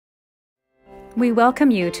We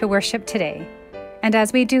welcome you to worship today, and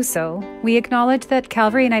as we do so, we acknowledge that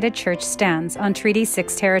Calvary United Church stands on Treaty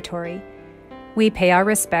 6 territory. We pay our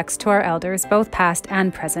respects to our elders, both past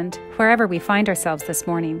and present, wherever we find ourselves this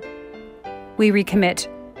morning. We recommit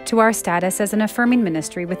to our status as an affirming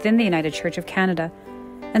ministry within the United Church of Canada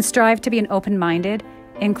and strive to be an open-minded,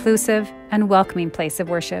 inclusive, and welcoming place of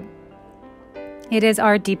worship. It is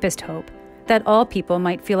our deepest hope that all people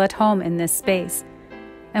might feel at home in this space,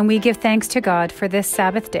 and we give thanks to God for this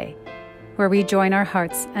Sabbath day, where we join our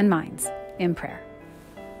hearts and minds in prayer.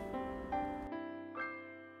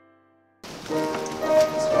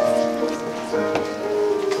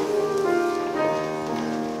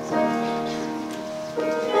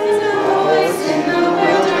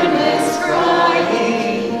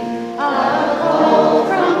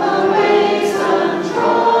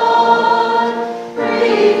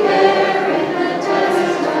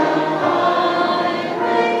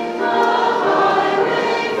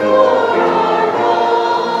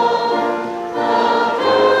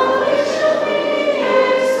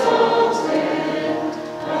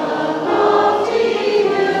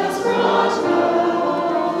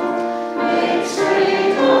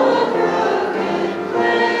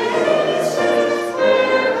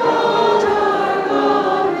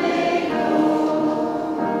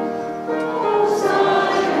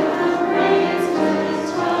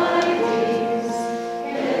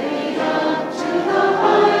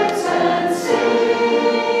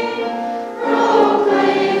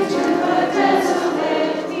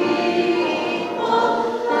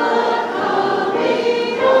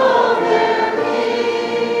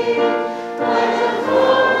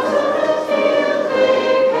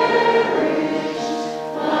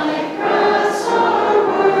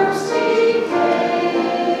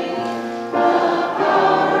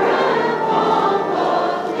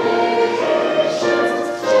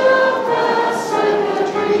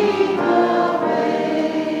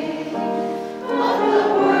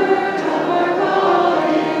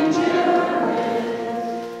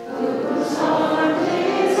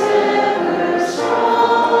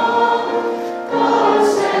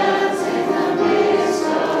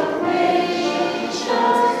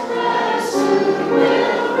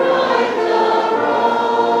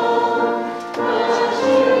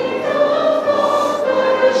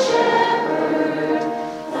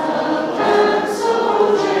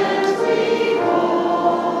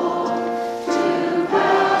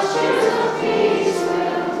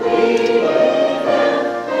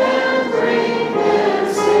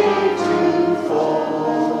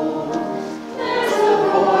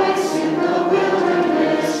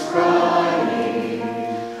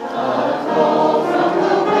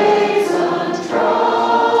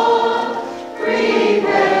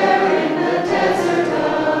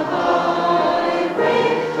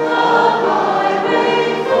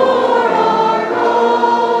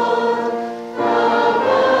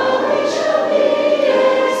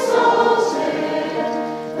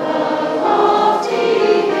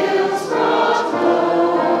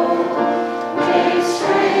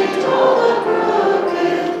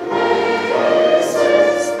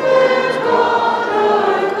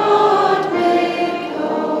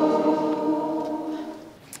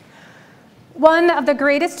 One of the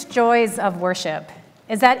greatest joys of worship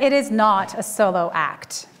is that it is not a solo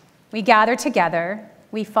act. We gather together,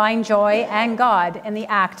 we find joy and God in the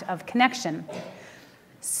act of connection.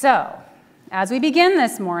 So, as we begin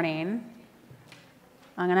this morning,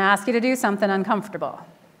 I'm going to ask you to do something uncomfortable.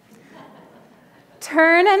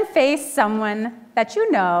 Turn and face someone that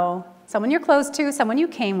you know, someone you're close to, someone you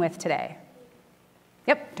came with today.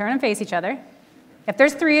 Yep, turn and face each other. If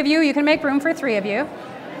there's 3 of you, you can make room for 3 of you.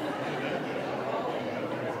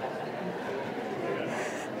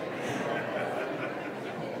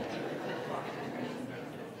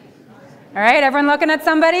 All right, everyone looking at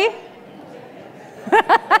somebody?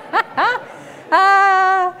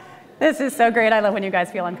 This is so great. I love when you guys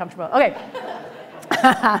feel uncomfortable. Okay.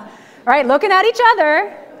 All right, looking at each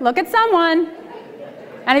other. Look at someone.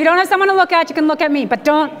 And if you don't have someone to look at, you can look at me, but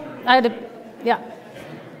don't, yeah.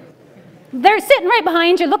 They're sitting right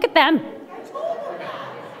behind you. Look at them.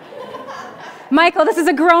 Michael, this is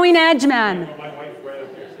a growing edge, man.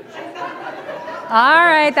 All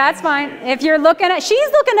right, that's fine. If you're looking at,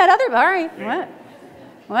 she's looking at other, all right,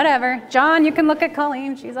 whatever. John, you can look at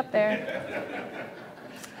Colleen, she's up there.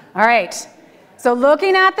 All right, so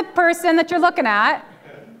looking at the person that you're looking at,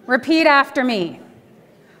 repeat after me.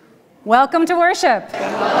 Welcome to worship.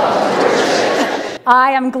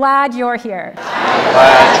 I am glad you're here. I'm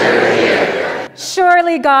glad you're here.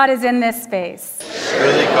 Surely God is in this space.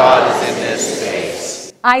 Surely God is in this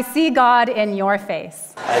space. I see God in your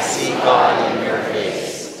face. I seek God in your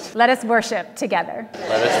face. Let us worship together.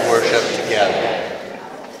 Let us worship together.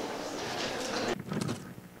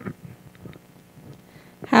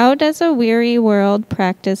 How does a weary world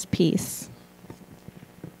practice peace?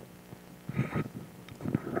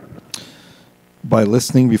 By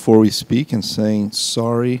listening before we speak and saying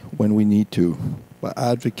sorry when we need to. By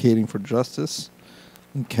advocating for justice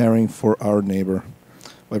and caring for our neighbor.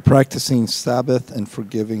 By practicing Sabbath and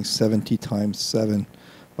forgiving 70 times 7.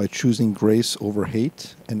 By choosing grace over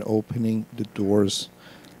hate and opening the doors,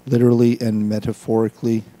 literally and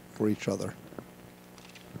metaphorically, for each other.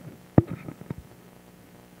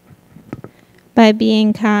 By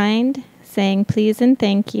being kind, saying please and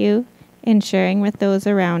thank you, and sharing with those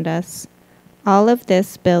around us. All of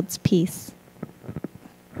this builds peace.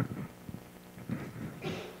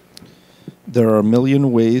 There are a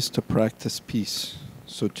million ways to practice peace.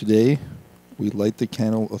 So today, we light the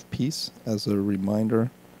candle of peace as a reminder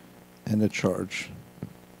and a charge.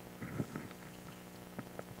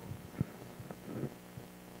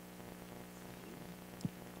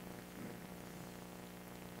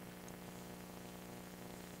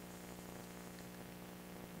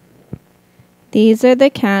 These are the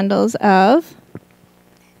candles of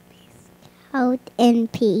out in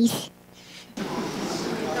peace.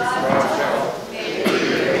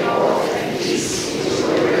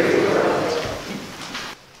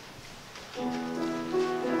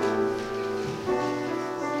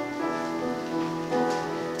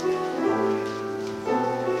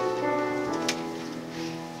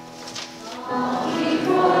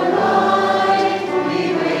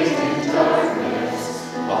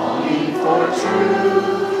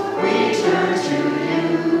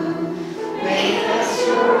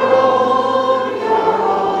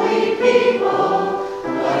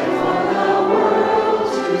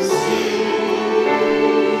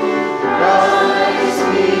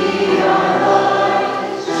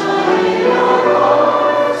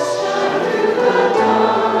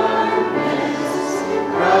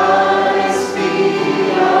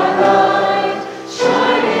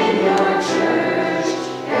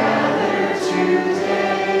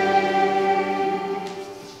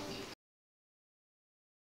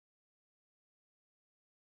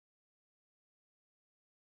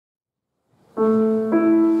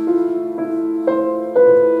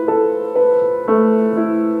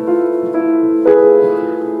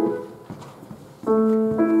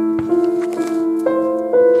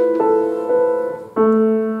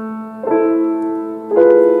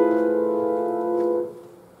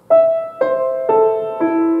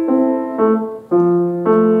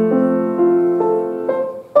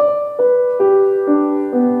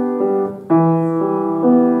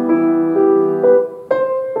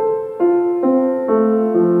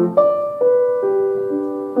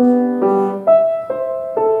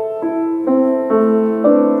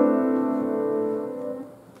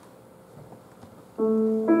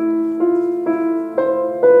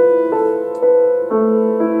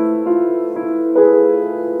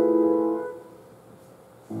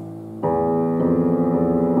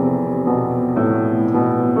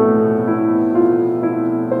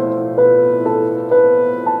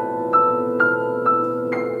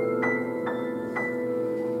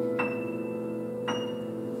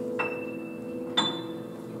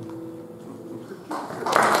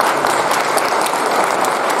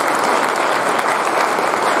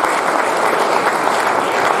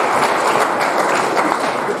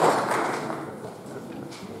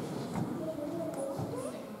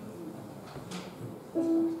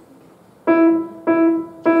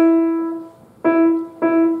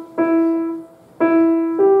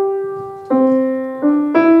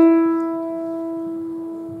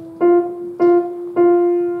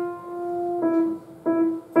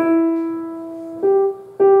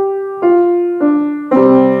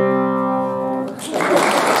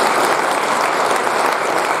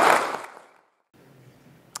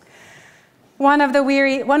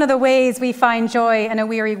 One of the ways we find joy in a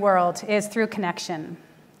weary world is through connection.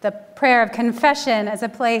 The prayer of confession is a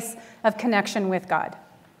place of connection with God.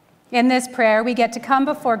 In this prayer, we get to come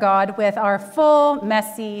before God with our full,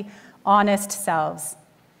 messy, honest selves.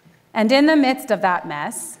 And in the midst of that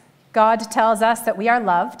mess, God tells us that we are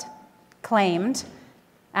loved, claimed,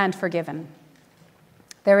 and forgiven.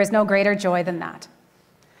 There is no greater joy than that.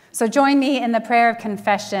 So join me in the prayer of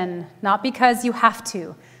confession, not because you have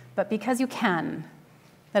to, but because you can.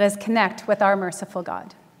 Let us connect with our merciful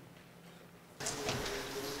God.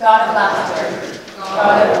 God of laughter,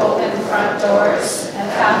 God of open front doors and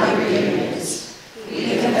family reunions,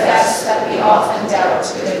 we confess that we often doubt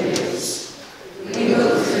good news. We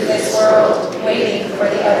move through this world waiting for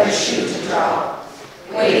the other shoe to drop,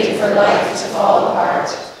 waiting for life to fall apart,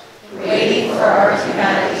 waiting for our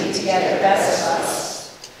humanity to get the best of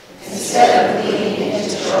us. Instead of leaning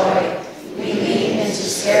into joy, we lean into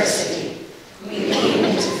scarcity, we lean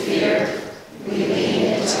into fear, we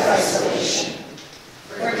lean into isolation.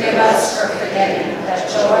 Forgive us for forgetting that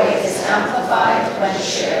joy is amplified when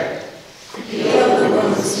shared. Heal the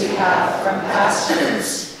wounds we have from past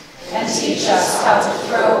hurts, and teach us how to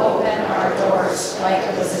throw open our doors like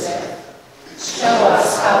Elizabeth. Show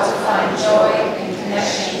us how to find joy in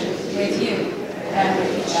connection with you and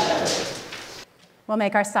with each other. We'll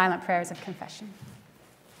make our silent prayers of confession.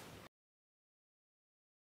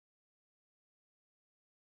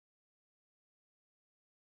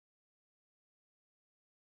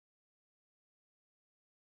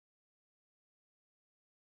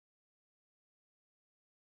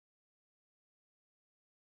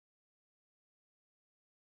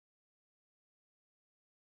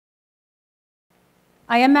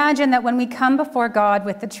 I imagine that when we come before God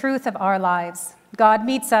with the truth of our lives, God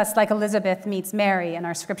meets us like Elizabeth meets Mary in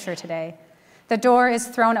our scripture today. The door is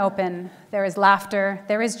thrown open, there is laughter,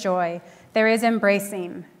 there is joy, there is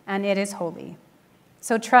embracing, and it is holy.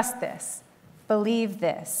 So trust this, believe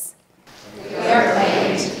this. We are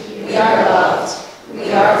claimed, we are loved,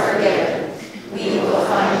 we are forgiven, we will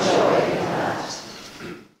find joy in that.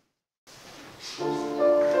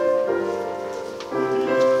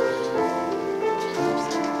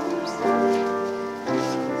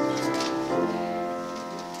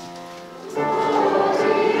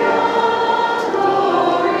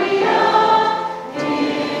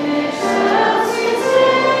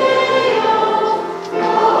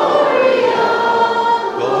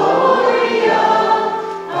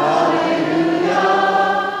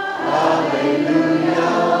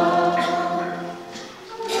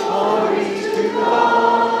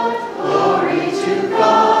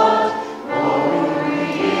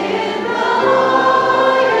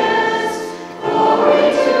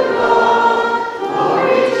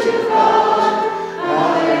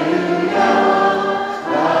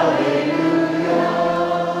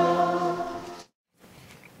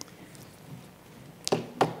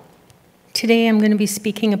 Today I'm going to be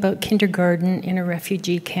speaking about kindergarten in a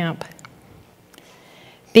refugee camp.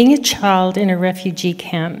 Being a child in a refugee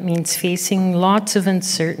camp means facing lots of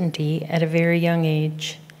uncertainty at a very young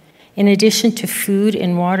age. In addition to food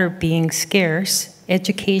and water being scarce,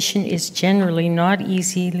 education is generally not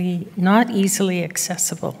easily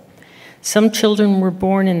accessible. Some children were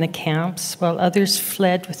born in the camps, while others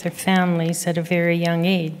fled with their families at a very young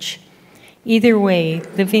age. Either way,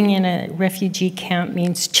 living in a refugee camp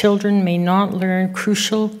means children may not learn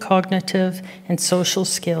crucial cognitive and social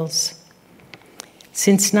skills.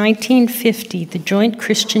 Since 1950, the Joint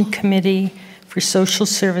Christian Committee for Social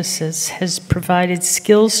Services has provided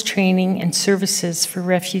skills training and services for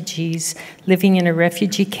refugees living in a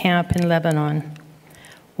refugee camp in Lebanon.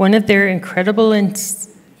 One of their incredible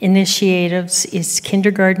initiatives is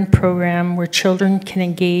kindergarten program where children can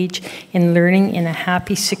engage in learning in a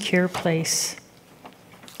happy, secure place.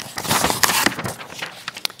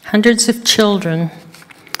 Hundreds of children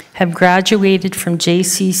have graduated from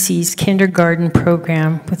JCC's kindergarten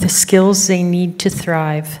program with the skills they need to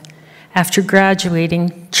thrive. After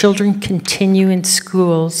graduating, children continue in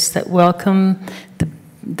schools that welcome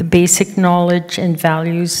the basic knowledge and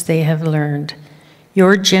values they have learned.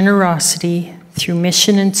 Your generosity through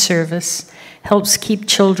mission and service helps keep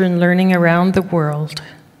children learning around the world.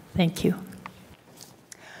 Thank you.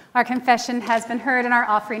 Our confession has been heard and our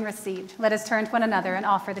offering received. Let us turn to one another and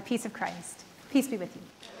offer the peace of Christ. Peace be with you.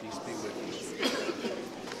 Peace be with you.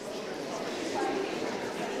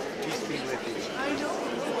 Peace be with you.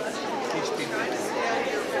 Peace be with you.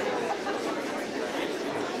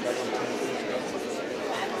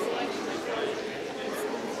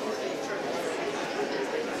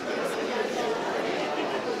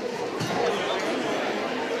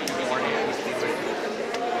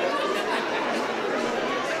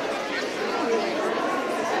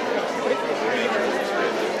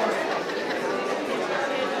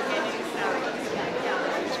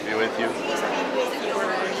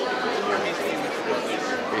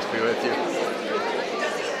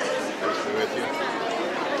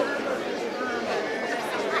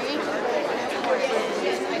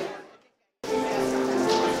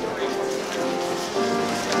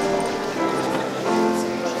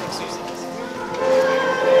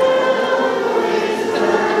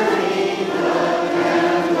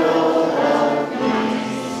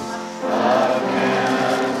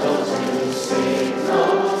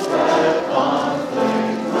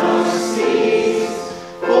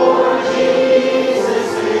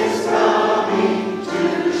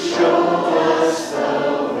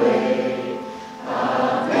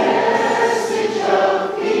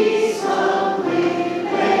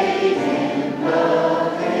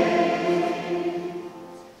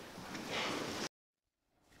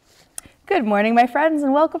 Good morning, my friends,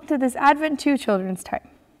 and welcome to this Advent 2 Children's Time.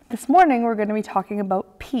 This morning, we're going to be talking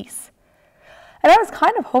about peace. And I was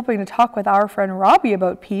kind of hoping to talk with our friend Robbie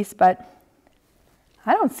about peace, but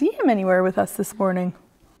I don't see him anywhere with us this morning.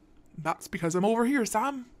 That's because I'm over here,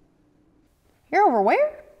 Sam. You're over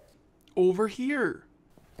where? Over here.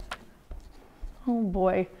 Oh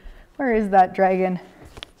boy, where is that dragon?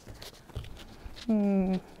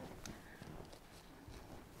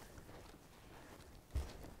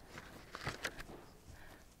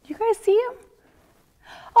 You guys see him?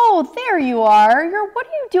 Oh, there you are. What are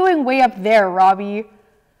you doing way up there, Robbie?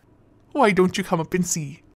 Why don't you come up and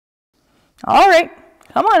see? All right,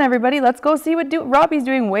 come on everybody. Let's go see what Robbie's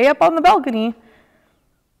doing way up on the balcony.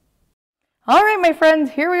 All right, my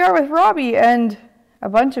friends, here we are with Robbie and a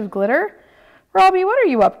bunch of glitter. Robbie, what are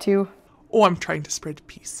you up to? Oh, I'm trying to spread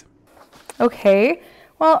peace. Okay,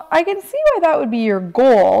 well, I can see why that would be your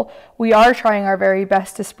goal. We are trying our very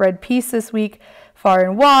best to spread peace this week, far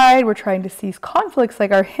and wide. We're trying to cease conflicts,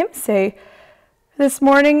 like our hymns say this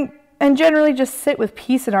morning, and generally just sit with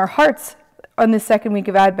peace in our hearts on this second week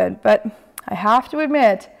of Advent. But I have to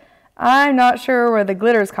admit, I'm not sure where the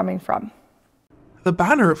glitter is coming from. The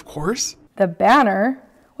banner, of course. The banner?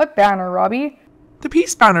 What banner, Robbie? The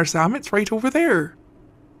peace banner, Sam. It's right over there.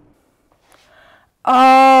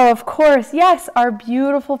 Oh, of course. Yes, our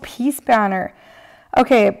beautiful peace banner.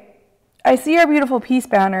 Okay, I see our beautiful peace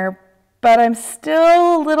banner, but I'm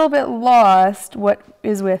still a little bit lost what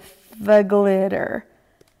is with the glitter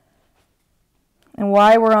and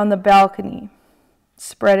why we're on the balcony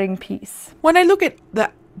spreading peace. When I look at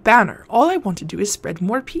the banner, all I want to do is spread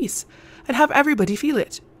more peace and have everybody feel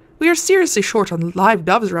it. We are seriously short on live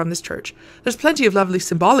doves around this church. There's plenty of lovely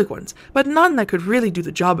symbolic ones, but none that could really do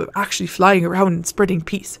the job of actually flying around and spreading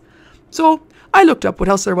peace. So I looked up what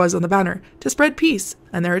else there was on the banner to spread peace,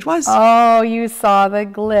 and there it was. Oh, you saw the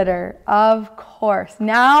glitter. Of course.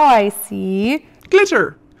 Now I see.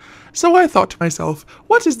 Glitter! So I thought to myself,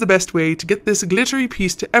 what is the best way to get this glittery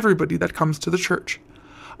peace to everybody that comes to the church?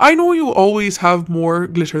 I know you always have more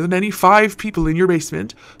glitter than any 5 people in your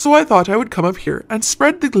basement, so I thought I would come up here and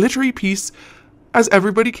spread the glittery peace as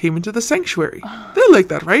everybody came into the sanctuary. They'll like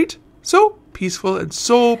that, right? So peaceful and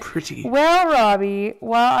so pretty. Well, Robbie,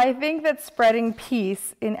 while I think that spreading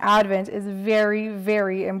peace in Advent is very,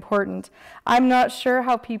 very important, I'm not sure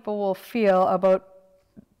how people will feel about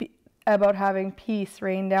having peace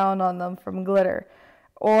rain down on them from glitter,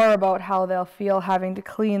 or about how they'll feel having to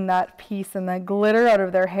clean that peace and that glitter out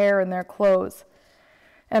of their hair and their clothes.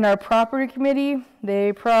 And our property committee,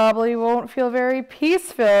 they probably won't feel very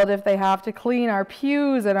peace-filled if they have to clean our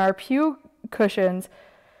pews and our pew cushions.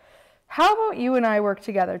 How about you and I work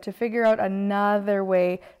together to figure out another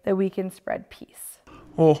way that we can spread peace?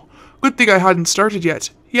 Oh, good thing I hadn't started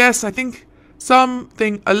yet. Yes, I think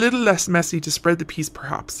something a little less messy to spread the peace,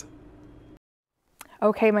 perhaps.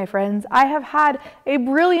 Okay, my friends, I have had a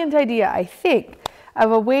brilliant idea, I think,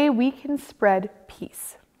 of a way we can spread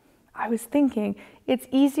peace. I was thinking it's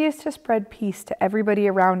easiest to spread peace to everybody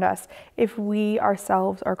around us if we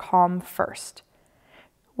ourselves are calm first.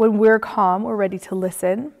 When we're calm, we're ready to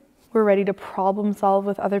listen, we're ready to problem solve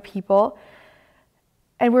with other people,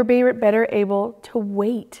 and we're better able to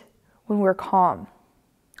wait when we're calm,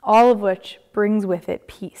 all of which brings with it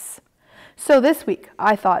peace. So this week,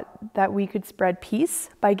 I thought that we could spread peace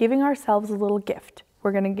by giving ourselves a little gift.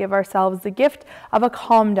 We're going to give ourselves the gift of a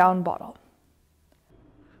calm down bottle.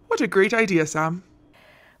 What a great idea, Sam.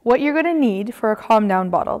 What you're going to need for a calm down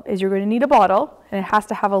bottle is you're going to need a bottle, and it has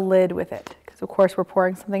to have a lid with it, because of course we're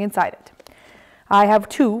pouring something inside it. I have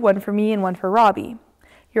 2, one for me and one for Robbie.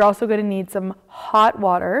 You're also going to need some hot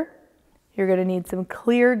water. You're going to need some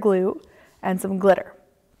clear glue and some glitter.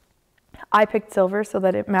 I picked silver so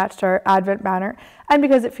that it matched our Advent banner and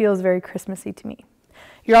because it feels very Christmassy to me.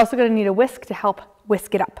 You're also going to need a whisk to help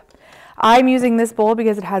whisk it up. I'm using this bowl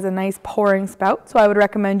because it has a nice pouring spout, so I would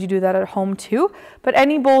recommend you do that at home too, but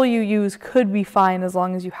any bowl you use could be fine as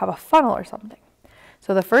long as you have a funnel or something.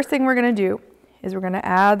 So the first thing we're going to do is we're going to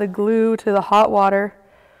add the glue to the hot water.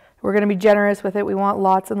 We're going to be generous with it. We want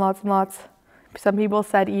lots and lots and lots. Some people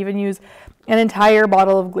said even use an entire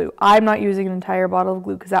bottle of glue. I'm not using an entire bottle of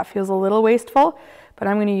glue because that feels a little wasteful, but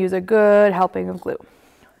I'm going to use a good helping of glue.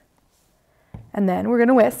 And then we're going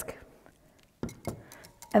to whisk.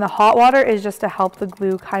 And the hot water is just to help the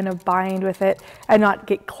glue kind of bind with it and not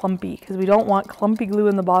get clumpy, because we don't want clumpy glue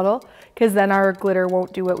in the bottle, because then our glitter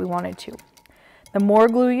won't do what we want it to. The more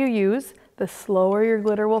glue you use, the slower your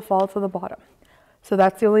glitter will fall to the bottom. So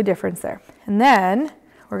that's the only difference there. And then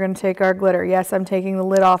we're going to take our glitter. Yes, I'm taking the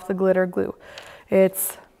lid off the glitter glue.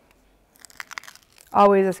 It's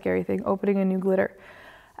always a scary thing, opening a new glitter.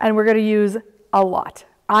 And we're going to use a lot.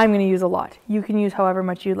 I'm going to use a lot. You can use however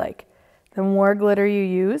much you like. The more glitter you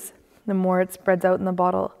use, the more it spreads out in the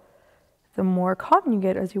bottle, the more cotton you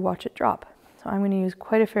get as you watch it drop. So I'm going to use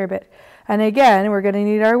quite a fair bit. And again, we're going to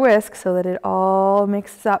need our whisk so that it all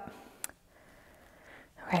mixes up.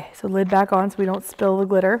 Okay, so lid back on so we don't spill the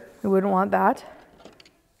glitter. We wouldn't want that.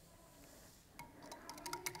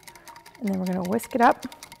 And then we're going to whisk it up.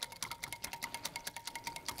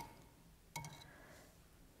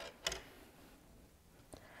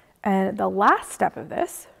 And the last step of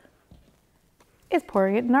this is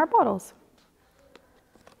pouring it in our bottles.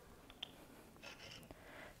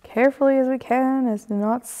 Carefully as we can as to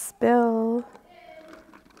not spill.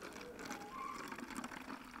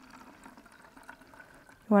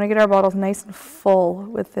 We want to get our bottles nice and full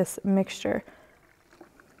with this mixture.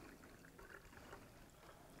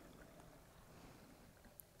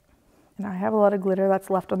 And I have a lot of glitter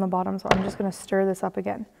that's left on the bottom, so I'm just going to stir this up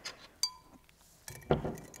again.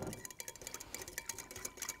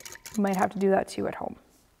 You might have to do that too at home.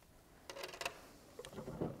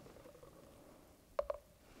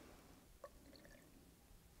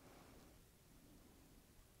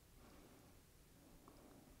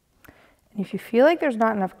 And if you feel like there's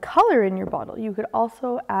not enough color in your bottle, you could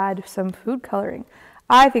also add some food coloring.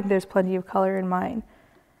 I think there's plenty of color in mine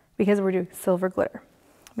because we're doing silver glitter.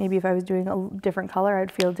 Maybe if I was doing a different color, I'd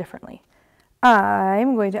feel differently.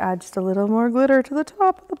 I'm going to add just a little more glitter to the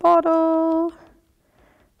top of the bottle.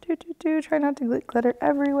 Try not to glitter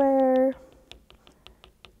everywhere.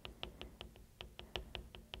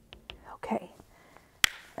 Okay.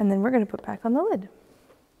 And then we're going to put back on the lid,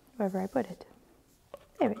 wherever I put it.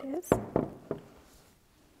 There it is.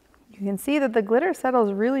 You can see that the glitter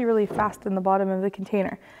settles really, really fast in the bottom of the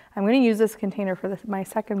container. I'm going to use this container for my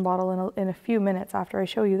second bottle in a few minutes after I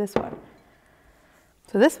show you this one.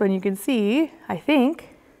 So this one you can see, I think,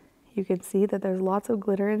 you can see that there's lots of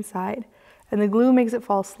glitter inside and the glue makes it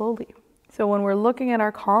fall slowly. So when we're looking at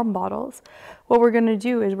our calm bottles, what we're going to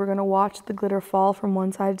do is we're going to watch the glitter fall from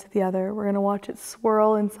one side to the other. We're going to watch it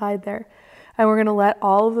swirl inside there. And we're going to let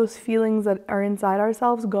all of those feelings that are inside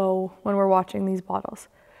ourselves go when we're watching these bottles.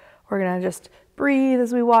 We're going to just breathe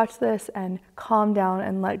as we watch this and calm down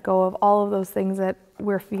and let go of all of those things that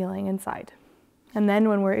we're feeling inside. And then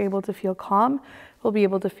when we're able to feel calm, we'll be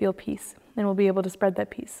able to feel peace and we'll be able to spread that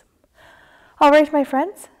peace. All right, my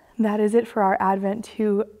friends, that is it for our Advent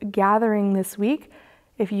 2 gathering this week.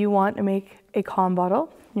 If you want to make a calm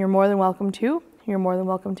bottle, you're more than welcome to. You're more than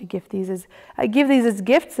welcome to gift these as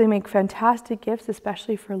gifts. They make fantastic gifts,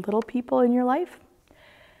 especially for little people in your life.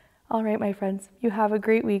 All right, my friends, you have a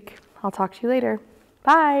great week. I'll talk to you later.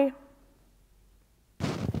 Bye.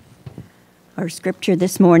 Our scripture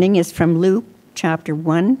this morning is from Luke chapter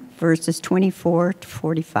 1, verses 24 to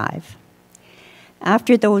 45.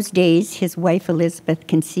 After those days, his wife Elizabeth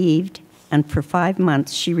conceived, and for 5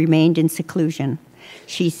 months she remained in seclusion.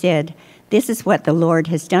 She said, "This is what the Lord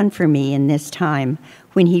has done for me in this time,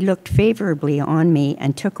 when he looked favorably on me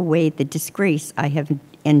and took away the disgrace I have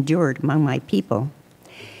endured among my people."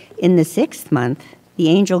 In the 6th month, the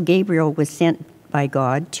angel Gabriel was sent by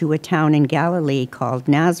God to a town in Galilee called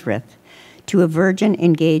Nazareth, to a virgin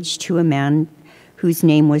engaged to a man whose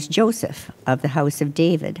name was Joseph, of the house of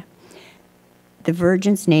David. The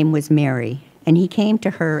virgin's name was Mary, and he came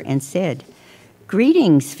to her and said,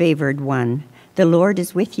 "Greetings, favored one, the Lord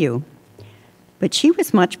is with you." But she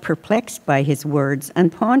was much perplexed by his words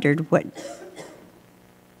and pondered what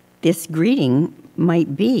this greeting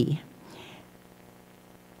might be,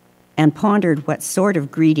 and pondered what sort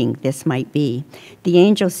of greeting this might be. The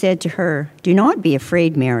angel said to her, "Do not be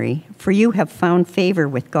afraid, Mary, for you have found favor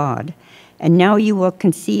with God. And now you will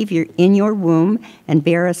conceive in your womb and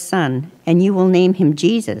bear a son, and you will name him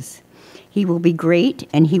Jesus. He will be great,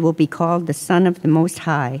 and he will be called the Son of the Most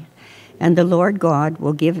High. And the Lord God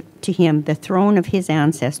will give to him the throne of his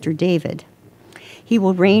ancestor David. He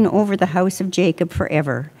will reign over the house of Jacob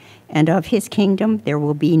forever, and of his kingdom there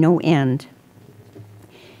will be no end."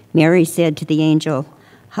 Mary said to the angel,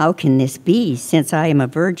 "How can this be, since I am a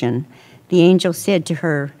virgin?" The angel said to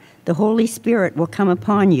her, "The Holy Spirit will come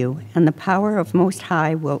upon you, and the power of Most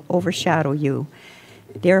High will overshadow you.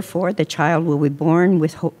 Therefore the child will be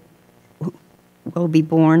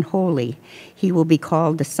born holy. He will be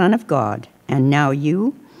called the Son of God. And now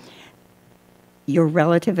you, your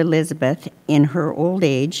relative Elizabeth, in her old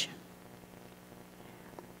age,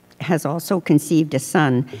 has also conceived a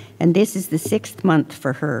son, and this is the 6th month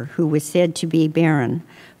for her, who was said to be barren,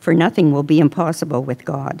 for nothing will be impossible with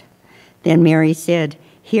God." Then Mary said,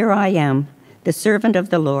 "Here I am, the servant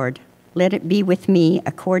of the Lord. Let it be with me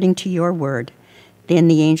according to your word." Then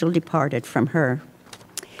the angel departed from her.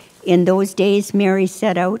 In those days, Mary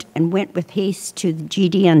set out and went with haste to the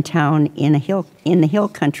Judean town in the hill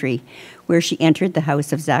country, where she entered the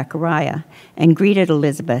house of Zachariah and greeted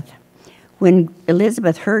Elizabeth. When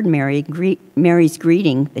Elizabeth heard Mary's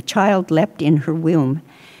greeting, the child leapt in her womb,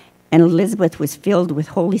 and Elizabeth was filled with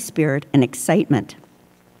Holy Spirit and excitement,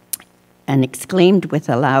 and exclaimed with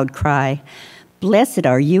a loud cry, "Blessed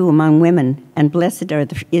are you among women, and blessed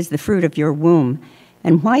is the fruit of your womb.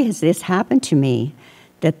 And why has this happened to me,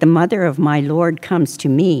 that the mother of my Lord comes to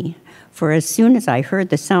me? For as soon as I heard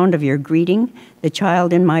the sound of your greeting, the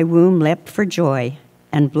child in my womb leapt for joy,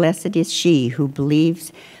 and blessed is she who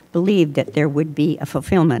believed that there would be a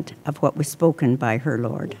fulfillment of what was spoken by her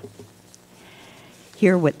Lord."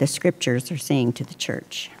 Hear what the scriptures are saying to the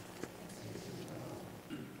church.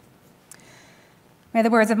 May the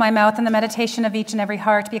words of my mouth and the meditation of each and every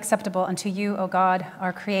heart be acceptable unto you, O God,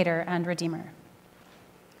 our Creator and Redeemer.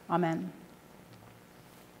 Amen.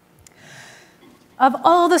 Of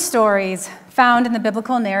all the stories found in the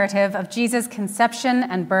biblical narrative of Jesus' conception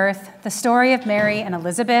and birth, the story of Mary and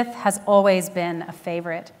Elizabeth has always been a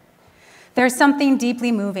favorite. There's something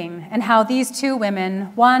deeply moving in how these two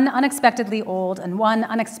women, one unexpectedly old and one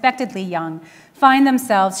unexpectedly young, find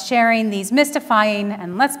themselves sharing these mystifying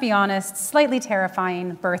and, let's be honest, slightly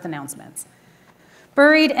terrifying birth announcements.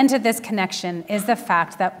 Buried into this connection is the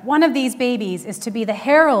fact that one of these babies is to be the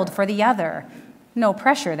herald for the other. No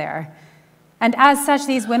pressure there. And as such,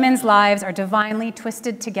 these women's lives are divinely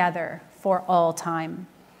twisted together for all time.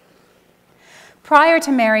 Prior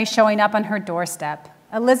to Mary showing up on her doorstep,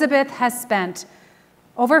 Elizabeth has spent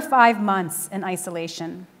over 5 months in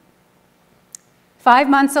isolation. 5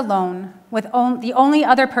 months alone, with the only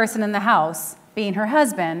other person in the house being her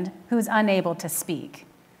husband, who's unable to speak.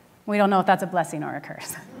 We don't know if that's a blessing or a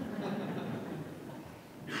curse.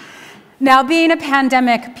 Now, being a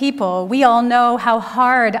pandemic people, we all know how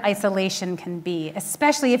hard isolation can be,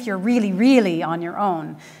 especially if you're really, really on your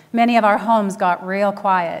own. Many of our homes got real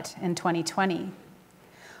quiet in 2020.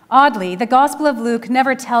 Oddly, the Gospel of Luke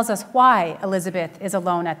never tells us why Elizabeth is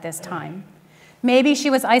alone at this time. Maybe she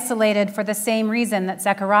was isolated for the same reason that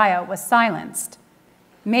Zechariah was silenced.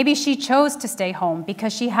 Maybe she chose to stay home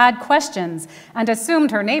because she had questions and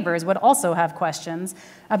assumed her neighbors would also have questions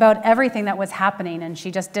about everything that was happening, and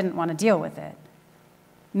she just didn't want to deal with it.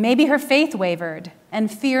 Maybe her faith wavered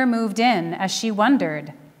and fear moved in as she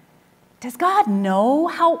wondered, does God know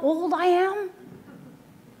how old I am?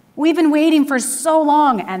 We've been waiting for so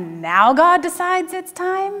long, and now God decides it's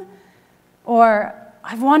time? Or,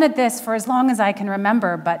 I've wanted this for as long as I can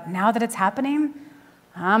remember, but now that it's happening,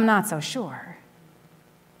 I'm not so sure.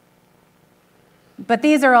 But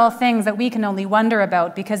these are all things that we can only wonder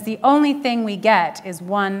about because the only thing we get is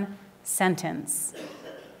one sentence.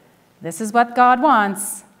 This is what God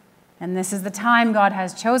wants, and this is the time God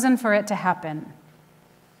has chosen for it to happen.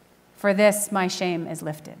 For this, my shame is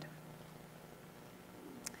lifted.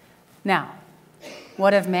 Now,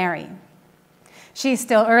 what of Mary? She's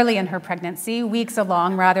still early in her pregnancy, weeks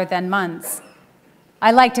along rather than months.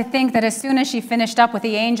 I like to think that as soon as she finished up with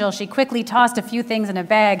the angel, she quickly tossed a few things in a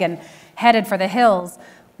bag and headed for the hills,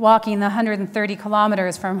 walking the 130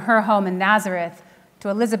 kilometers from her home in Nazareth to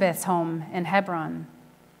Elizabeth's home in Hebron.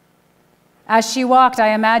 As she walked, I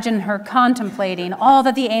imagine her contemplating all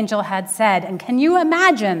that the angel had said, and can you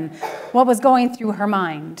imagine what was going through her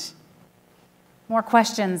mind? More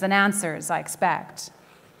questions than answers, I expect.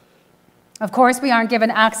 Of course, we aren't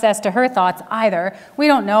given access to her thoughts either. We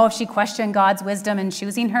don't know if she questioned God's wisdom in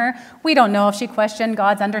choosing her. We don't know if she questioned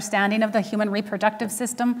God's understanding of the human reproductive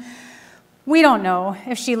system. We don't know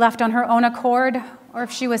if she left on her own accord or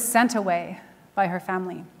if she was sent away by her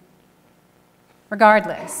family.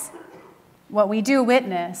 Regardless, what we do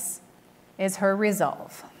witness is her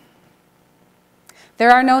resolve. There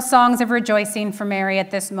are no songs of rejoicing for Mary at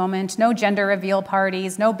this moment, no gender reveal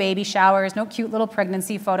parties, no baby showers, no cute little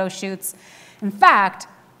pregnancy photo shoots. In fact,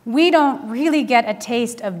 we don't really get a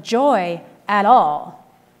taste of joy at all.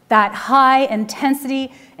 That high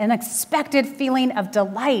intensity and expected feeling of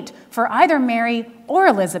delight for either Mary or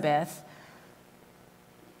Elizabeth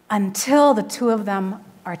until the two of them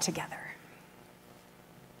are together.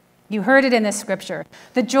 You heard it in this scripture.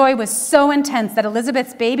 The joy was so intense that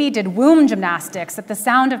Elizabeth's baby did womb gymnastics at the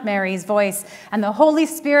sound of Mary's voice, and the Holy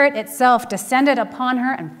Spirit itself descended upon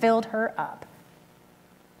her and filled her up.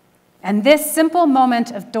 And this simple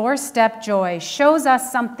moment of doorstep joy shows us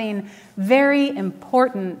something very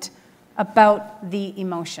important about the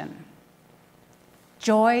emotion.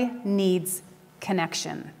 Joy needs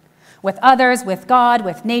connection. With others, with God,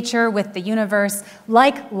 with nature, with the universe.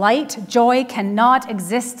 Like light, joy cannot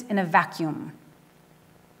exist in a vacuum.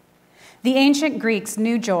 The ancient Greeks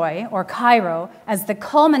knew joy, or kairo, as the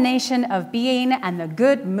culmination of being and the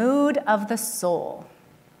good mood of the soul.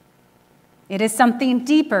 It is something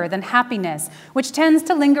deeper than happiness, which tends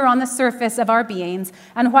to linger on the surface of our beings,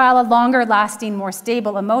 and while a longer-lasting, more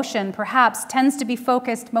stable emotion perhaps tends to be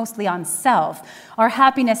focused mostly on self, our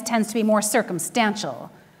happiness tends to be more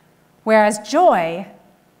circumstantial. Whereas joy,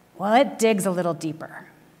 well, it digs a little deeper.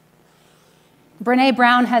 Brené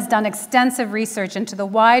Brown has done extensive research into the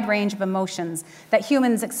wide range of emotions that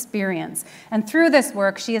humans experience, and through this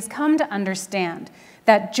work, she has come to understand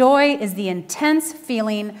that joy is the intense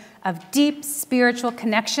feeling of deep spiritual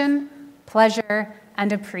connection, pleasure,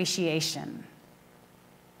 and appreciation.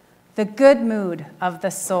 The good mood of the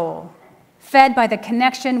soul, fed by the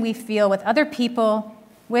connection we feel with other people,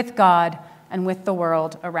 with God, and with the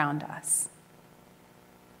world around us.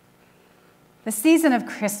 The season of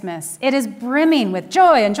Christmas, it is brimming with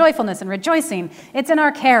joy and joyfulness and rejoicing. It's in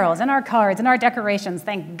our carols, in our cards, in our decorations.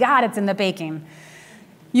 Thank God it's in the baking.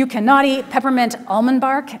 You cannot eat peppermint almond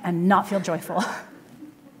bark and not feel joyful.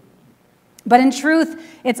 But in truth,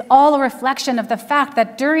 it's all a reflection of the fact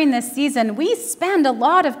that during this season, we spend a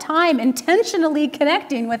lot of time intentionally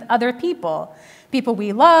connecting with other people. People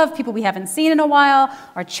we love, people we haven't seen in a while,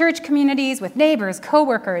 our church communities, with neighbors,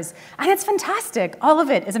 coworkers. And it's fantastic. All of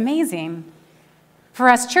it is amazing. For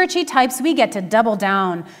us churchy types, we get to double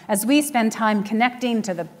down as we spend time connecting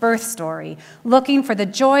to the birth story, looking for the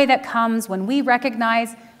joy that comes when we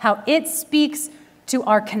recognize how it speaks to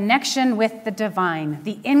our connection with the divine,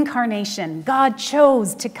 the incarnation. God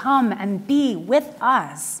chose to come and be with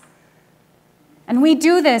us. And we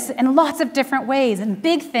do this in lots of different ways, in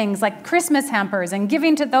big things like Christmas hampers and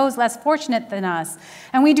giving to those less fortunate than us.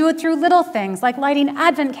 And we do it through little things like lighting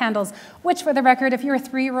Advent candles, which, for the record, if you're a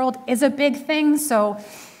 3-year-old, is a big thing. So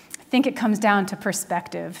I think it comes down to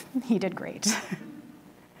perspective. He did great.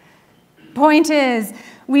 Point is,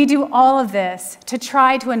 we do all of this to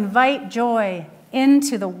try to invite joy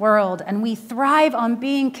into the world, and we thrive on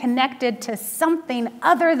being connected to something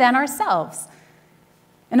other than ourselves.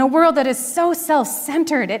 In a world that is so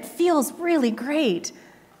self-centered, it feels really great,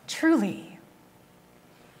 truly.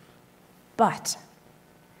 But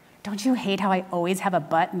don't you hate how I always have a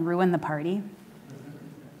but and ruin the party?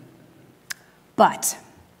 But,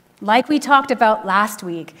 like we talked about last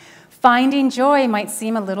week, finding joy might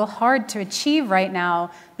seem a little hard to achieve right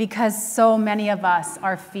now because so many of us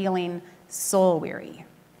are feeling soul-weary.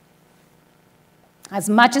 As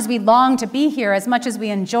much as we long to be here, as much as we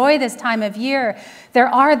enjoy this time of year, there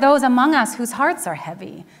are those among us whose hearts are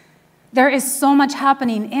heavy. There is so much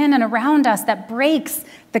happening in and around us that breaks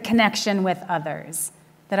the connection with others,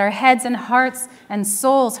 that our heads and hearts and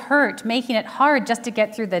souls hurt, making it hard just to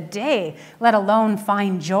get through the day, let alone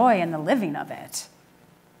find joy in the living of it.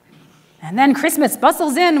 And then Christmas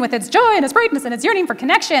bustles in with its joy and its brightness and its yearning for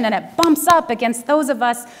connection, and it bumps up against those of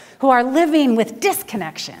us who are living with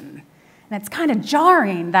disconnection. And it's kind of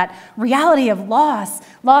jarring, that reality of loss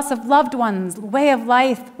of loved ones, way of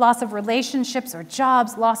life, loss of relationships or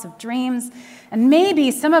jobs, loss of dreams. And maybe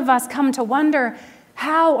some of us come to wonder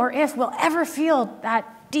how or if we'll ever feel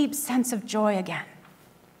that deep sense of joy again.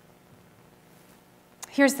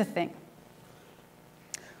 Here's the thing.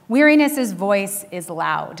 Weariness's voice is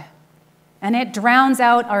loud, and it drowns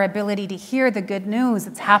out our ability to hear the good news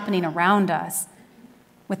that's happening around us,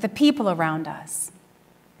 with the people around us.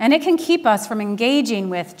 And it can keep us from engaging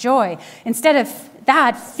with joy. Instead of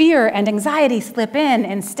that, fear and anxiety slip in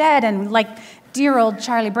instead, and like dear old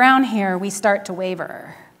Charlie Brown here, we start to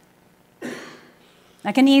waver.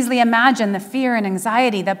 I can easily imagine the fear and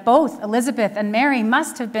anxiety that both Elizabeth and Mary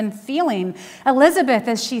must have been feeling. Elizabeth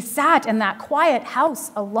as she sat in that quiet house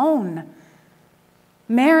alone.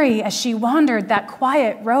 Mary as she wandered that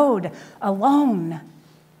quiet road alone.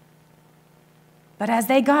 But as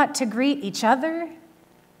they got to greet each other,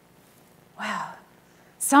 wow,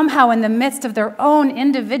 somehow in the midst of their own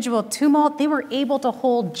individual tumult, they were able to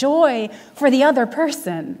hold joy for the other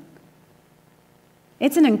person.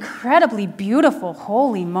 It's an incredibly beautiful,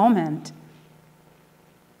 holy moment.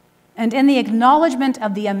 And in the acknowledgement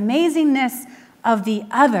of the amazingness of the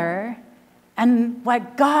other and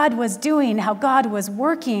what God was doing, how God was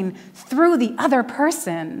working through the other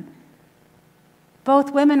person,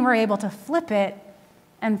 both women were able to flip it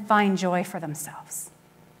and find joy for themselves.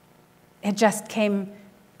 It just came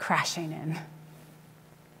crashing in.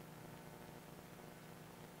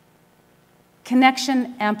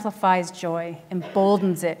 Connection amplifies joy,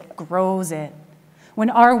 emboldens it, grows it. when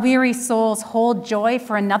our weary souls hold joy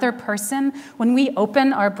for another person, when we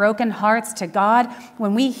open our broken hearts to God,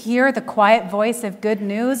 when we hear the quiet voice of good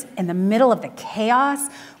news in the middle of the chaos,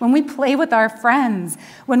 when we play with our friends,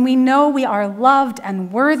 when we know we are loved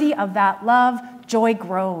and worthy of that love, joy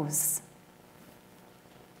grows.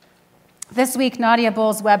 This week, Nadia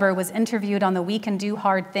Bowles-Weber was interviewed on the We Can Do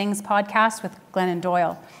Hard Things podcast with Glennon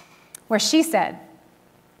Doyle, where she said,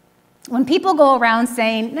 when people go around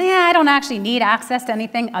saying, I don't actually need access to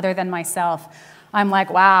anything other than myself, I'm like,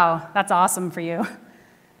 wow, that's awesome for you.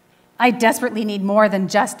 I desperately need more than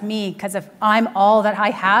just me, because if I'm all that I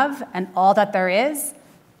have and all that there is,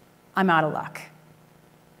 I'm out of luck.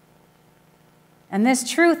 And this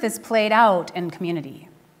truth is played out in community.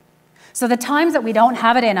 So the times that we don't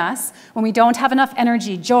have it in us, when we don't have enough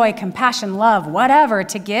energy, joy, compassion, love, whatever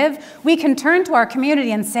to give, we can turn to our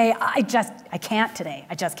community and say, I can't today.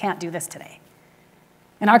 I just can't do this today.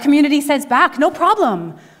 And our community says back, no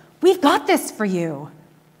problem. We've got this for you.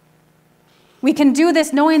 We can do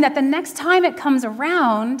this knowing that the next time it comes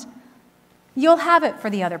around, you'll have it for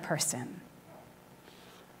the other person.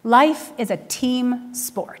 Life is a team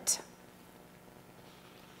sport.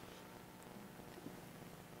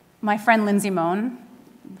 My friend Lindsay Moan,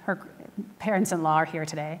 her parents-in-law are here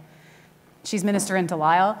today. She's minister in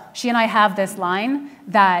Delisle. She and I have this line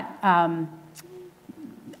that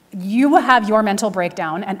you will have your mental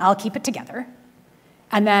breakdown and I'll keep it together.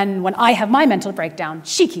 And then when I have my mental breakdown,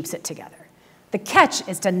 she keeps it together. The catch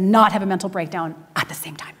is to not have a mental breakdown at the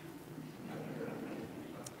same time.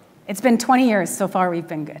 It's been 20 years so far, we've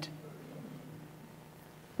been good.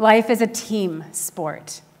 Life is a team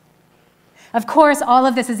sport. Of course, all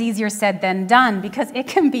of this is easier said than done because it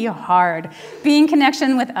can be hard. Being in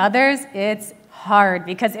connection with others, it's hard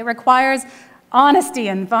because it requires honesty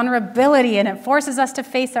and vulnerability, and it forces us to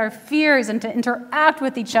face our fears and to interact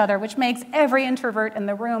with each other, which makes every introvert in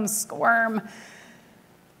the room squirm.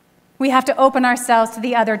 We have to open ourselves to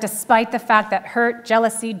the other despite the fact that hurt,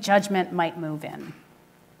 jealousy, judgment might move in.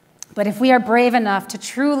 But if we are brave enough to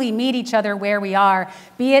truly meet each other where we are,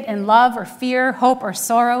 be it in love or fear, hope or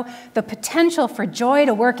sorrow, the potential for joy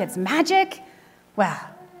to work its magic, well,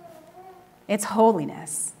 it's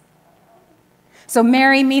holiness. So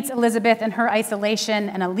Mary meets Elizabeth in her isolation,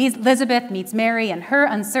 and Elizabeth meets Mary in her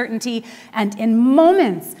uncertainty, and in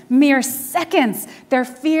moments, mere seconds, their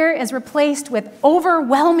fear is replaced with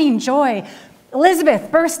overwhelming joy.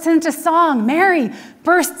 Elizabeth bursts into song. Mary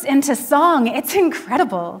bursts into song. It's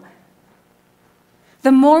incredible.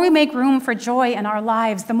 The more we make room for joy in our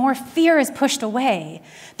lives, the more fear is pushed away.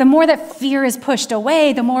 The more that fear is pushed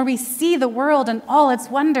away, the more we see the world and all its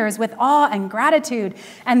wonders with awe and gratitude.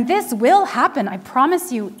 And this will happen, I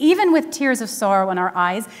promise you, even with tears of sorrow in our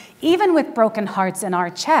eyes, even with broken hearts in our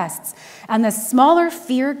chests. And the smaller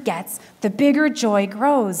fear gets, the bigger joy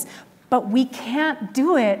grows. But we can't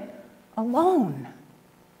do it alone.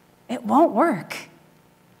 It won't work.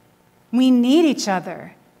 We need each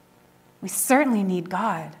other. We certainly need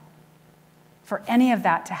God for any of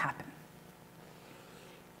that to happen.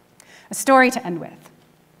 A story to end with.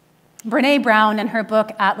 Brené Brown, in her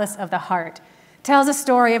book Atlas of the Heart, tells a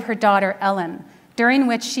story of her daughter Ellen, during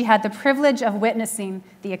which she had the privilege of witnessing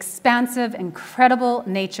the expansive, incredible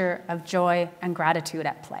nature of joy and gratitude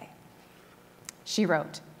at play. She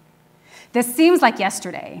wrote, "This seems like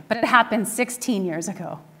yesterday, but it happened 16 years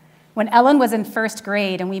ago. When Ellen was in first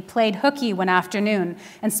grade and we played hooky one afternoon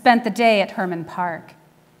and spent the day at Herman Park.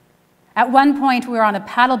 At one point, we were on a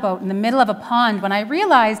paddle boat in the middle of a pond when I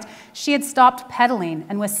realized she had stopped pedaling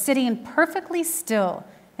and was sitting perfectly still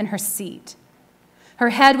in her seat.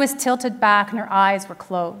 Her head was tilted back and her eyes were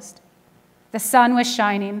closed. The sun was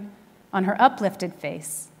shining on her uplifted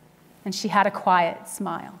face, and she had a quiet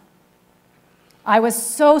smile. I was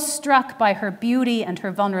so struck by her beauty and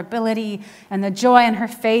her vulnerability and the joy in her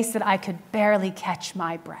face that I could barely catch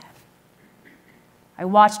my breath. I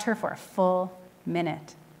watched her for a full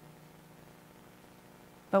minute.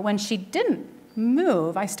 But when she didn't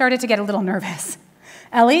move, I started to get a little nervous.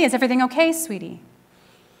 Ellie, is everything okay, sweetie?"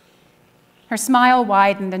 Her smile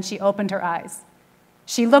widened and she opened her eyes.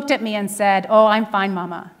 She looked at me and said, "Oh, I'm fine,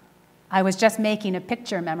 Mama. I was just making a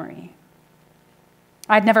picture memory."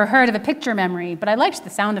 I'd never heard of a picture memory, but I liked the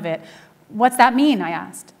sound of it. "What's that mean?" I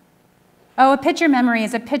asked. "Oh, a picture memory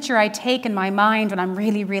is a picture I take in my mind when I'm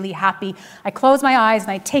really, really happy. I close my eyes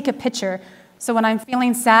and I take a picture, so when I'm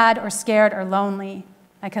feeling sad or scared or lonely,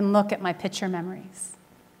 I can look at my picture memories."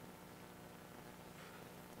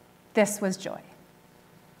 This was joy.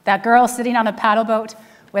 That girl sitting on a paddle boat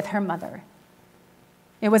with her mother.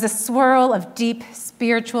 It was a swirl of deep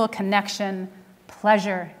spiritual connection,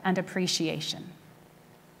 pleasure, and appreciation.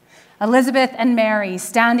 Elizabeth and Mary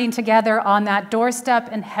standing together on that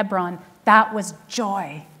doorstep in Hebron, that was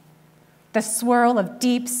joy. The swirl of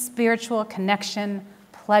deep spiritual connection,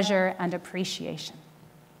 pleasure, and appreciation.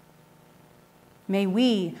 May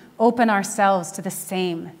we open ourselves to the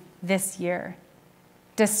same this year,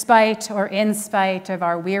 despite or in spite of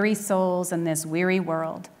our weary souls in this weary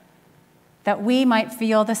world, that we might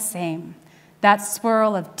feel the same, that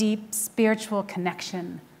swirl of deep spiritual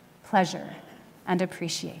connection, pleasure, and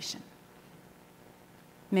appreciation.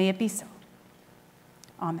 May it be so.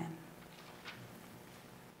 Amen.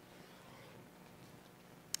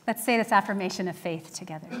 Let's say this affirmation of faith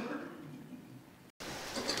together.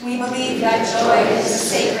 We believe that joy is a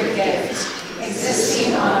sacred gift,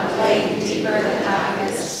 existing on a plane deeper than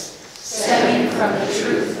happiness, stemming from the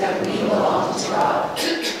truth that we belong to God.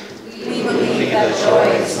 We believe that joy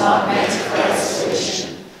is not meant for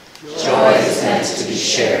isolation. Joy is meant to be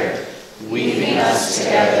shared, weaving us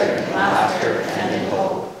together in laughter and in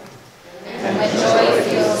hope. And when joy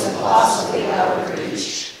feels impossibly out of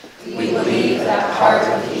reach, we believe that part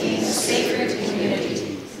of being a sacred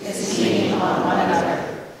community is leaning on one another.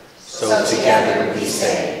 So together we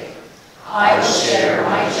say, I will share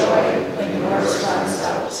my joy when yours runs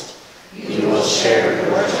out. You will share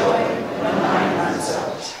your joy when mine runs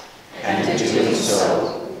out. And in doing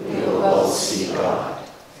so, we will both see God.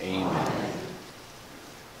 Amen.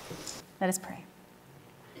 Let us pray.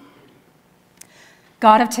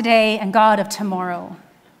 God of today and God of tomorrow,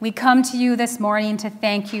 we come to you this morning to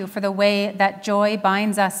thank you for the way that joy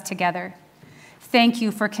binds us together. Thank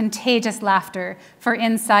you for contagious laughter, for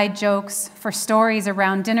inside jokes, for stories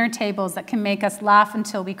around dinner tables that can make us laugh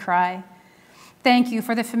until we cry. Thank you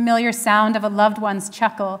for the familiar sound of a loved one's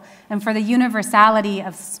chuckle and for the universality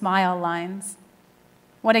of smile lines.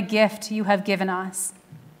 What a gift you have given us.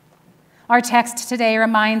 Our text today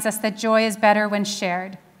reminds us that joy is better when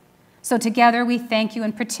shared. So together we thank you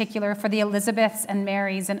in particular for the Elizabeths and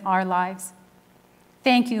Marys in our lives.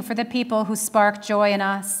 Thank you for the people who spark joy in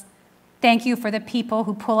us. Thank you for the people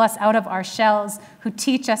who pull us out of our shells, who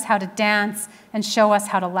teach us how to dance and show us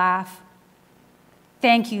how to laugh.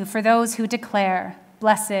 Thank you for those who declare,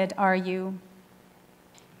 "Blessed are you."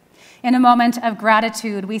 In a moment of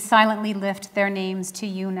gratitude, we silently lift their names to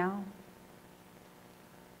you now.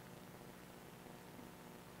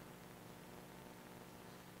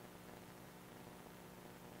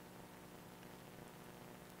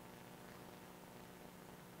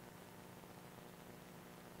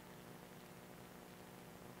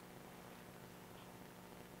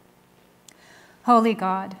 Holy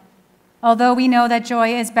God, although we know that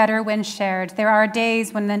joy is better when shared, there are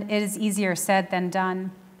days when it is easier said than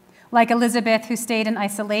done. Like Elizabeth, who stayed in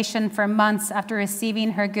isolation for months after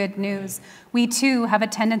receiving her good news, we too have a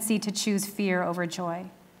tendency to choose fear over joy.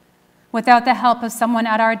 Without the help of someone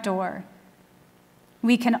at our door,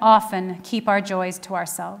 we can often keep our joys to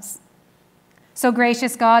ourselves. So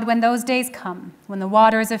gracious God, when those days come, when the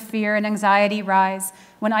waters of fear and anxiety rise,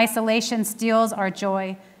 when isolation steals our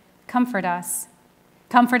joy, comfort us.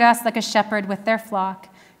 Comfort us like a shepherd with their flock.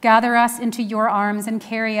 Gather us into your arms and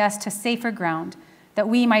carry us to safer ground, that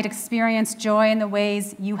we might experience joy in the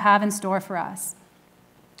ways you have in store for us.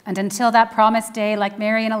 And until that promised day, like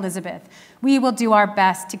Mary and Elizabeth, we will do our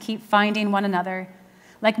best to keep finding one another.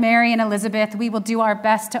 Like Mary and Elizabeth, we will do our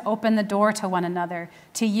best to open the door to one another,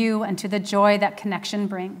 to you and to the joy that connection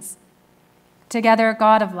brings. Together,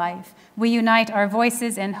 God of life, we unite our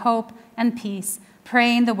voices in hope and peace,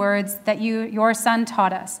 praying the words that your Son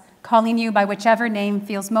taught us, calling you by whichever name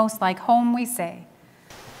feels most like home, we say.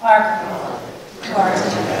 Our Father, who art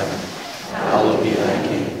in heaven, hallowed be thy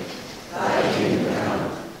name. Thy kingdom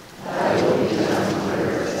come, thy will be done on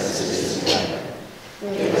earth as it is in heaven.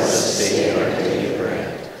 Give us this day our daily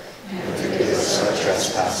bread, and forgive us our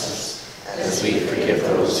trespasses, as we forgive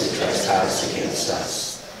those who trespass against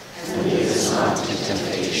us. And lead us not into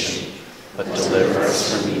temptation, but deliver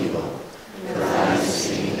us from evil. For thine is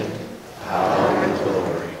the kingdom, power, and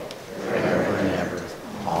glory, forever and ever.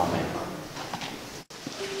 Amen.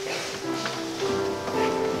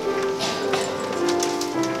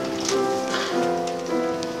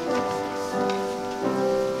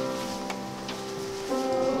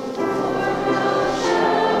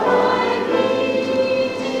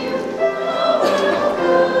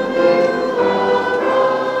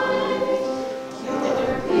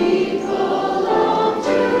 People long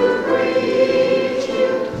to breathe.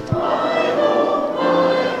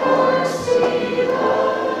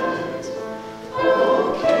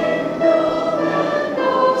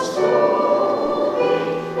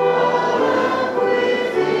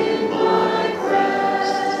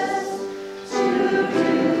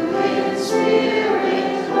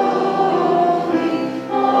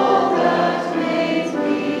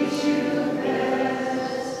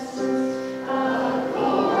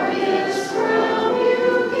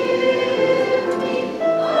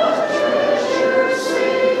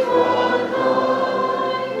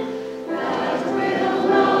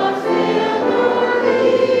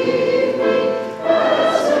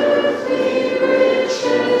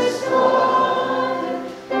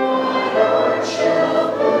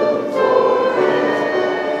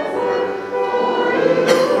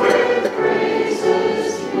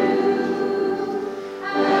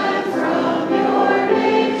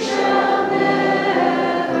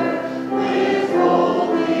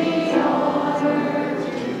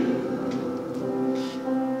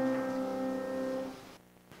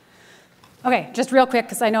 Okay, just real quick,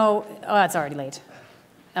 because I know, it's already late.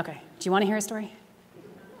 Okay, do you want to hear a story?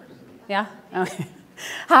 Yeah? Okay.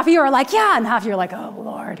 Half of you are like, yeah, and half of you are like, oh,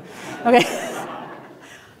 Lord. Okay.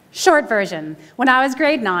 Short version. When I was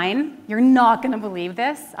grade 9, you're not going to believe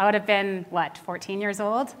this. I would have been, 14 years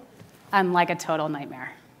old? I'm like a total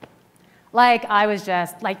nightmare. Like, I was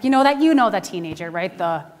just, like, you know that teenager, right?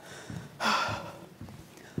 The,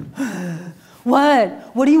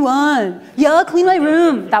 what do you want? Yeah, I'll clean my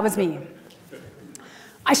room. That was me.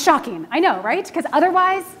 Shocking, I know, right? Because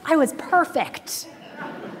otherwise, I was perfect.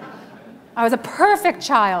 I was a perfect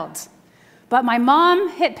child. But my mom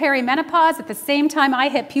hit perimenopause at the same time I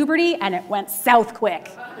hit puberty, and it went south quick.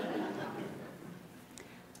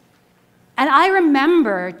 And I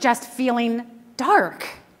remember just feeling dark.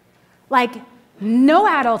 Like, no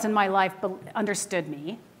adult in my life understood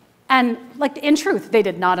me. And, like, in truth, they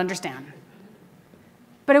did not understand.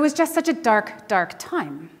 But it was just such a dark, dark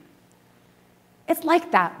time. It's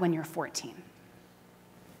like that when you're 14.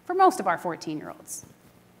 For most of our 14-year-olds.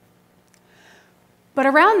 But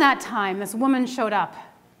around that time, this woman showed up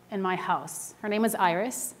in my house. Her name was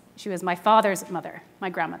Iris. She was my father's mother, my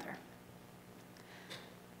grandmother.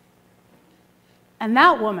 And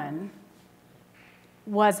that woman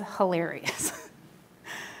was hilarious.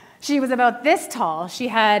 She was about this tall. She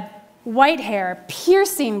had white hair,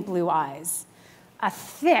 piercing blue eyes, a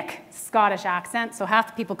thick Scottish accent, so half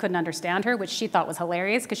the people couldn't understand her, which she thought was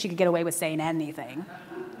hilarious because she could get away with saying anything.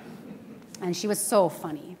 And she was so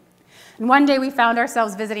funny. And one day we found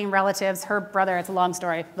ourselves visiting relatives. Her brother, it's a long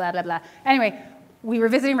story, blah, blah, blah. Anyway, we were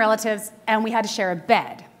visiting relatives, and we had to share a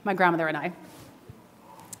bed, my grandmother and I.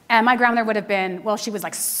 And my grandmother would have been, well, she was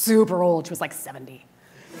like super old. She was like 70.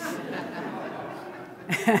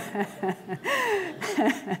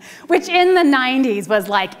 Which in the 90s was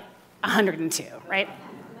like 102, right?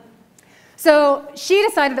 So she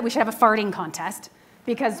decided that we should have a farting contest,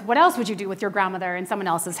 because what else would you do with your grandmother in someone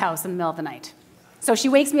else's house in the middle of the night? So she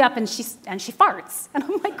wakes me up and she farts. And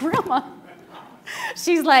I'm like, Grandma.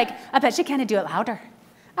 She's like, I bet you can't do it louder.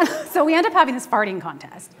 So we end up having this farting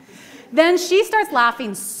contest. Then she starts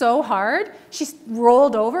laughing so hard, she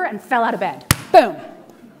rolled over and fell out of bed. Boom.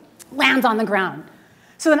 Lands on the ground.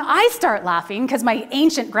 So then I start laughing because my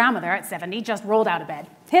ancient grandmother at 70 just rolled out of bed,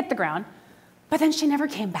 hit the ground, but then she never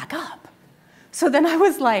came back up. So then I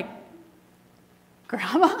was like,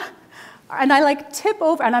 Grandma? And I like tip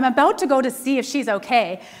over, and I'm about to go to see if she's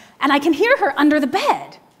okay, and I can hear her under the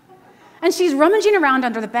bed. And she's rummaging around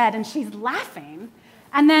under the bed, and she's laughing,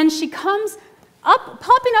 and then she comes up,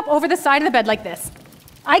 popping up over the side of the bed like this.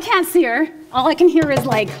 I can't see her. All I can hear is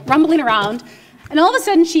like rumbling around, and all of a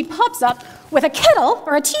sudden she pops up with a kettle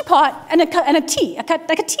or a teapot and a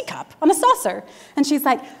teacup on a saucer, and she's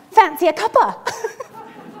like, fancy a cuppa.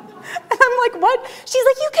 And I'm like, what? She's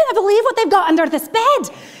like, you can't believe what they've got under this bed.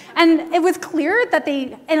 And it was clear that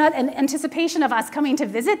they, in anticipation of us coming to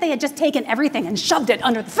visit, they had just taken everything and shoved it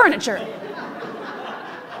under the furniture.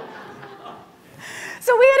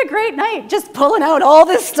 So we had a great night, just pulling out all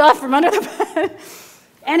this stuff from under the bed.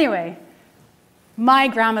 Anyway, my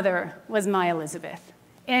grandmother was my Elizabeth.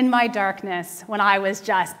 In my darkness, when I was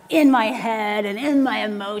just in my head and in my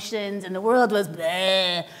emotions and the world was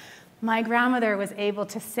bleh, my grandmother was able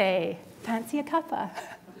to say, fancy a cuppa.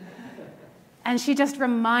 And she just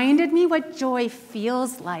reminded me what joy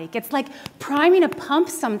feels like. It's like priming a pump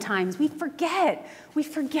sometimes. We forget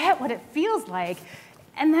what it feels like.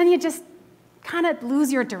 And then you just kind of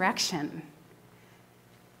lose your direction.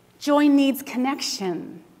 Joy needs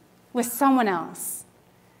connection with someone else,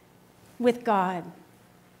 with God,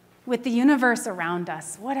 with the universe around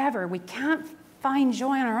us, whatever. We can't find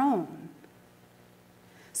joy on our own.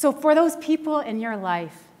 So for those people in your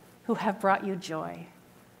life who have brought you joy,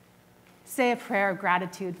 say a prayer of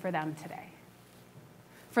gratitude for them today.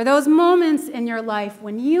 For those moments in your life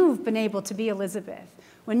when you've been able to be Elizabeth,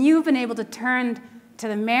 when you've been able to turn to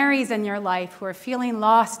the Marys in your life who are feeling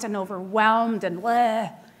lost and overwhelmed and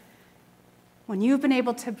bleh, when you've been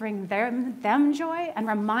able to bring them joy and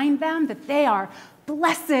remind them that they are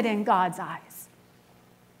blessed in God's eyes.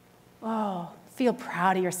 Oh, feel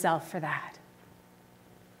proud of yourself for that.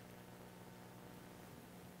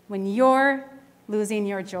 When you're losing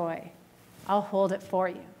your joy, I'll hold it for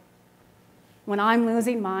you. When I'm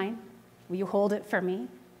losing mine, will you hold it for me?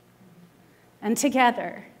 And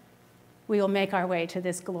together, we will make our way to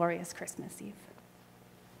this glorious Christmas Eve.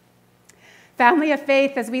 Family of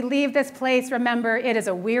faith, as we leave this place, remember it is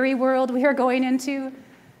a weary world we are going into,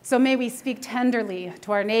 so may we speak tenderly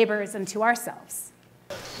to our neighbors and to ourselves.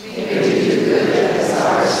 May we do good that is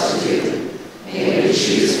ours to do. May we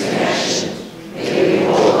choose connection. May we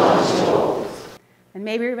hold on to hope. And And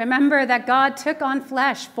may we remember that God took on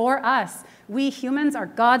flesh for us. We humans are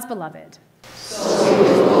God's beloved. So we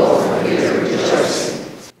will go from here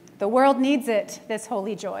rejoicing. The world needs it, this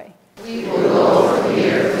holy joy. We will go from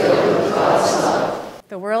here filled with God's love.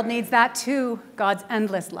 The world needs that too, God's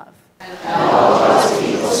endless love. And all God's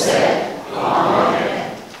people said, Amen.